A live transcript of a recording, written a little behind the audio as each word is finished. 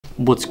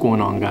What's going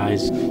on,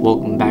 guys?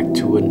 Welcome back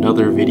to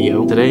another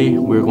video. Today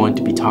we're going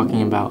to be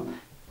talking about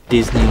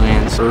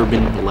Disneyland's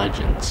urban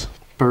legends.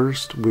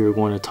 First, we're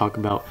going to talk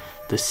about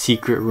the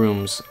secret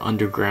rooms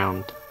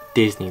underground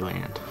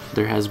Disneyland.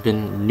 There has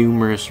been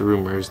numerous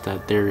rumors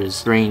that there is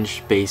strange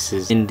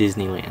spaces in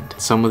Disneyland.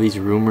 Some of these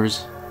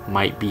rumors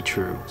might be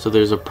true. So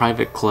there's a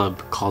private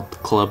club called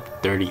Club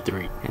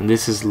 33, and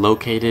this is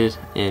located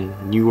in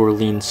New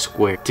Orleans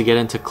Square. To get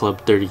into Club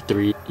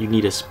 33, you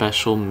need a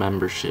special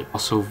membership,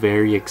 also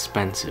very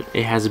expensive.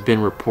 It has been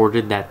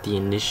reported that the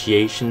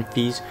initiation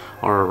fees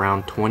are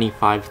around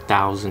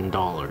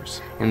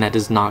 $25,000, and that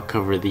does not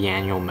cover the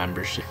annual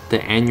membership.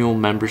 The annual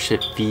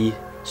membership fee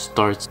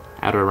starts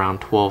at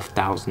around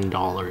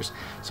 $12,000,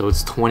 so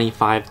it's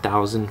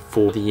 $25,000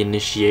 for the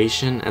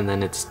initiation, and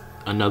then it's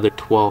another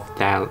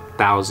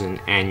 $12,000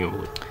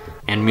 annually,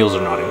 and meals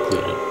are not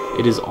included.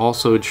 It is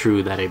also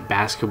true that a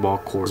basketball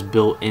court is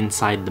built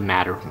inside the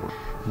Matterhorn.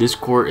 This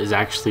court is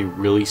actually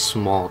really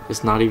small.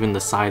 It's not even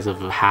the size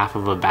of half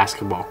of a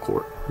basketball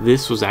court.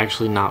 This was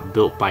actually not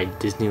built by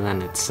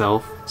Disneyland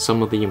itself.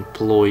 Some of the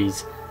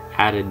employees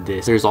added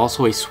this. There's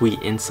also a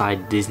suite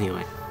inside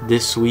Disneyland.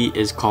 This suite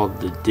is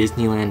called the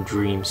Disneyland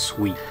Dream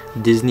Suite.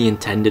 Disney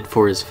intended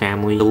for his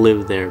family to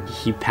live there.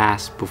 He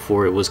passed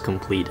before it was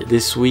completed.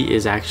 This suite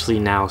is actually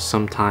now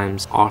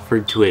sometimes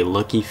offered to a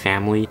lucky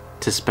family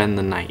to spend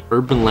the night.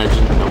 Urban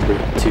legend number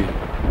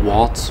 2,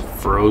 Walt's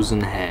frozen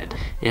head.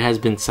 It has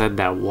been said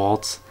that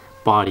Walt's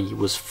body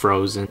was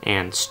frozen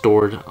and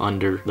stored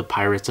under the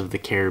Pirates of the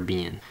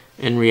Caribbean.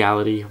 In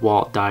reality,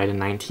 Walt died in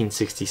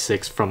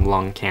 1966 from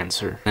lung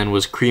cancer and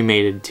was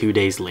cremated 2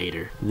 days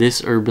later.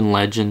 This urban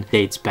legend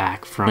dates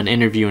back from an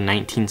interview in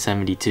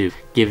 1972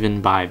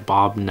 given by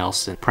Bob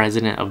Nelson,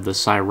 president of the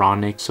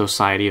Cyronic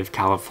Society of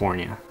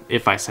California,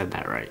 if I said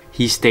that right.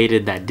 He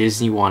stated that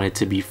Disney wanted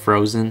to be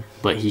frozen,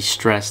 but he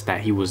stressed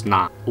that he was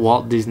not.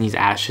 Walt Disney's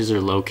ashes are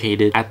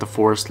located at the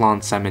Forest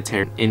Lawn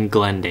Cemetery in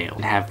Glendale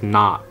and have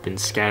not been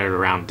scattered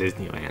around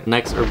Disneyland.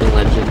 Next urban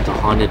legend, the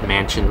Haunted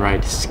Mansion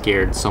ride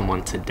scared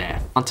someone to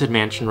death. Haunted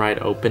Mansion ride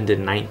opened in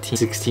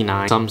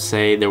 1969. Some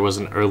say there was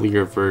an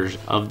earlier version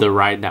of the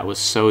ride that was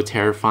so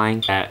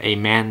terrifying that a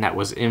man that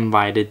was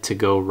invited to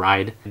go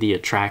ride the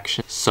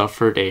attraction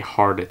suffered a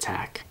heart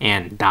attack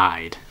and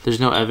died. There's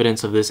no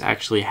evidence of this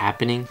actually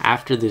happening.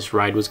 After this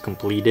ride was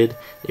completed,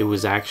 it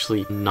was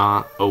actually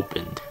not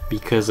opened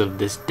because of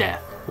this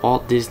death.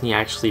 Walt Disney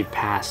actually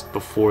passed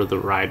before the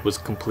ride was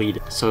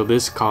completed, so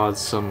this caused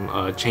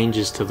some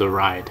changes to the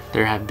ride.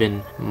 There have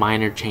been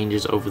minor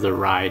changes over the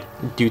ride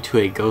due to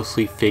a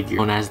ghostly figure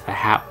known as the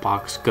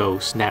Hatbox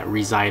Ghost that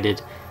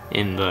resided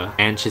in the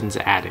mansion's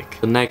attic.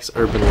 The next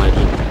urban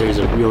legend, there's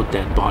a real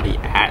dead body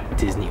at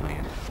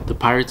Disneyland. The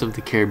Pirates of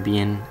the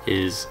Caribbean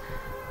is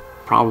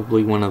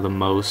probably one of the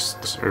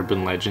most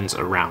urban legends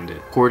around it.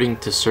 According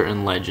to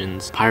certain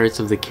legends, Pirates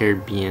of the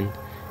Caribbean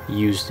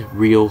used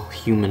real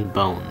human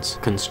bones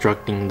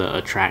constructing the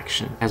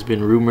attraction. It has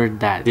been rumored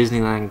that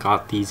Disneyland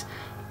got these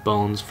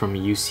bones from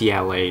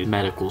UCLA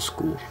medical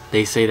school.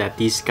 They say that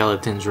these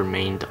skeletons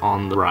remained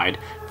on the ride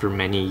for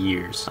many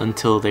years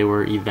until they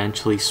were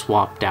eventually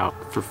swapped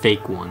out for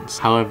fake ones.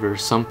 However,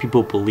 some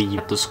people believe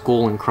that the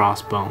skull and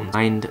crossbones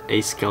behind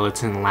a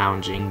skeleton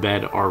lounging in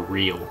bed are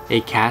real. A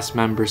cast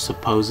member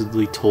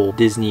supposedly told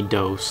Disney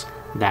Dose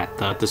that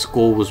the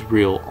skull was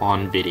real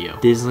on video.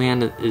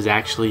 Disneyland is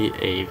actually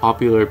a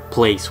popular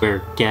place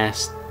where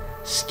guests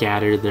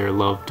scatter their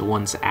loved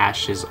ones'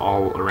 ashes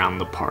all around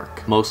the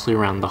park, mostly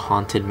around the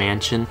Haunted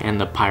Mansion and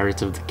the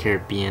Pirates of the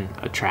Caribbean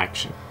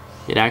attraction.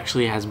 It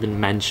actually has been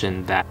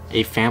mentioned that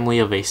a family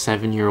of a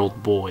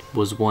 7-year-old boy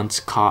was once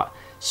caught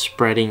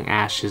spreading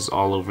ashes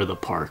all over the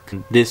park.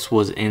 This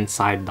was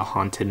inside the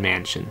Haunted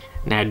Mansion.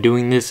 Now,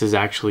 doing this is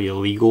actually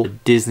illegal.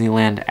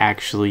 Disneyland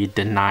actually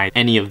denied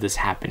any of this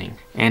happening.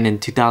 And in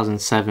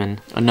 2007,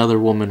 another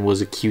woman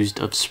was accused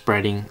of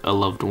spreading a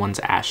loved one's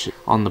ashes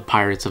on the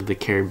Pirates of the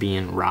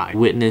Caribbean ride.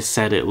 Witness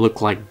said it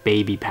looked like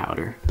baby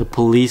powder. The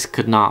police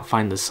could not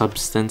find the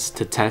substance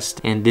to test,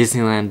 and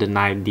Disneyland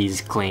denied these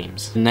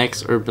claims. The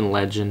next urban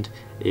legend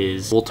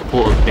is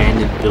multiple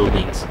abandoned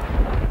buildings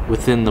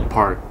within the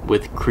park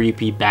with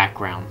creepy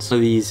backgrounds. One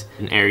of these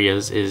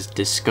areas is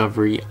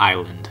Discovery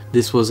Island.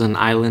 This was an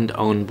island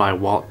owned by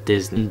Walt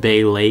Disney in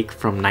Bay Lake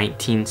from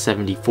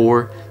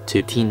 1974 to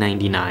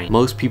 1899.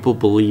 Most people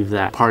believe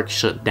that park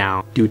shut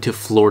down due to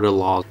Florida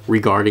laws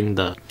regarding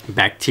the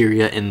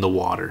bacteria in the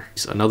water.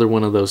 So another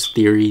one of those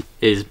theories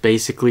is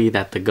basically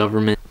that the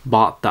government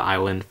bought the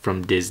island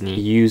from Disney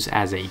to use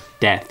as a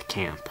death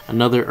camp.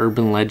 Another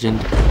urban legend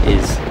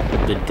is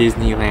the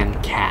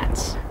Disneyland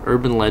cats.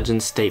 Urban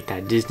legends state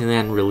that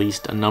Disneyland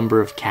released a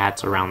number of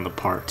cats around the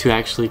park to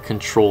actually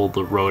control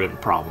the rodent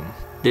problem.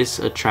 This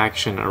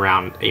attraction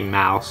around a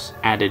mouse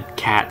added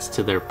cats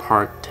to their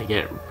park to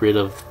get rid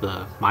of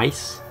the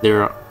mice.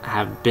 There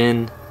have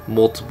been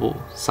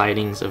multiple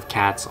sightings of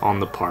cats on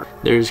the park.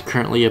 There is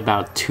currently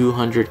about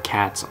 200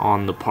 cats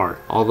on the park.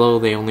 Although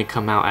they only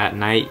come out at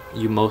night,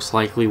 you most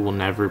likely will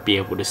never be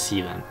able to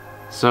see them.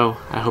 So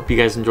I hope you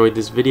guys enjoyed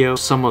this video,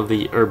 some of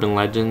the urban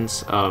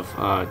legends of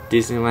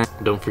Disneyland.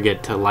 Don't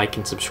forget to like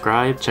and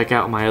subscribe. Check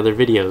out my other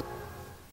videos.